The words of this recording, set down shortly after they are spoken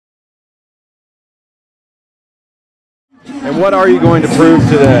And what are you going to prove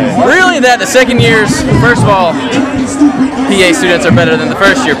today? Really that the second years, first of all, PA students are better than the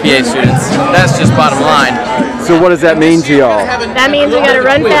first year PA students. That's just bottom line. So what does that mean to y'all? That means we got to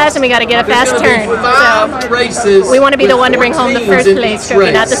run fast and we got to get a fast turn. So we want to be the one to bring home the first place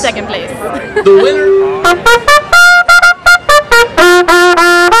trophy, not the second place. The winner.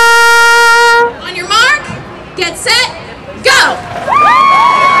 On your mark, get set, go!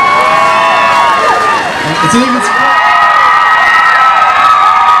 It's an even score.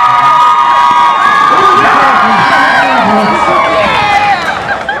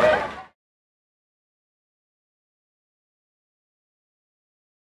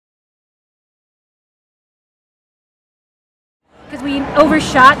 Because we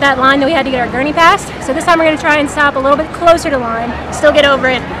overshot that line that we had to get our gurney past. So this time we're going to try and stop a little bit closer to line, still get over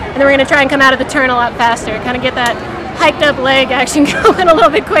it, and then we're going to try and come out of the turn a lot faster, kind of get that hiked up leg action going a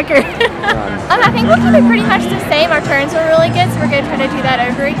little bit quicker. I think we'll keep it pretty much the same. Our turns were really good, so we're going to try to do that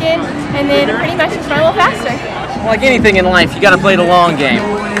over again, and then pretty much just run a little faster. Like anything in life, you got to play the long game.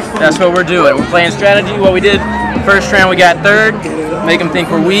 That's what we're doing. We're playing strategy. What we did first round, we got third. Make them think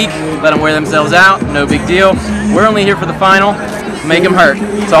we're weak, let them wear themselves out, no big deal. We're only here for the final, make them hurt.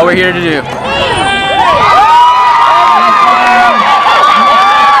 That's all we're here to do.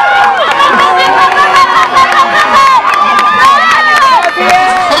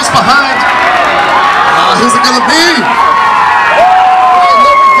 Close behind. Who's it gonna be? And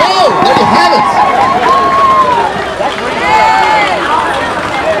there we go. There you have it.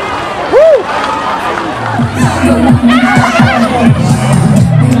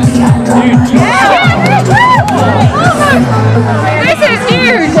 This is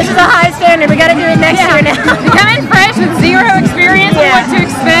huge. This is a high standard. We got to do it next year now. Coming fresh with zero experience and what to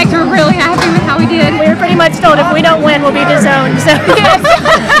expect, we're really happy with how we did. We were pretty much told if we don't win, we'll be disowned. So,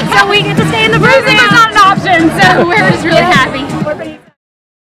 so we get to stay in the program. Losing is not an option, so we're just really happy.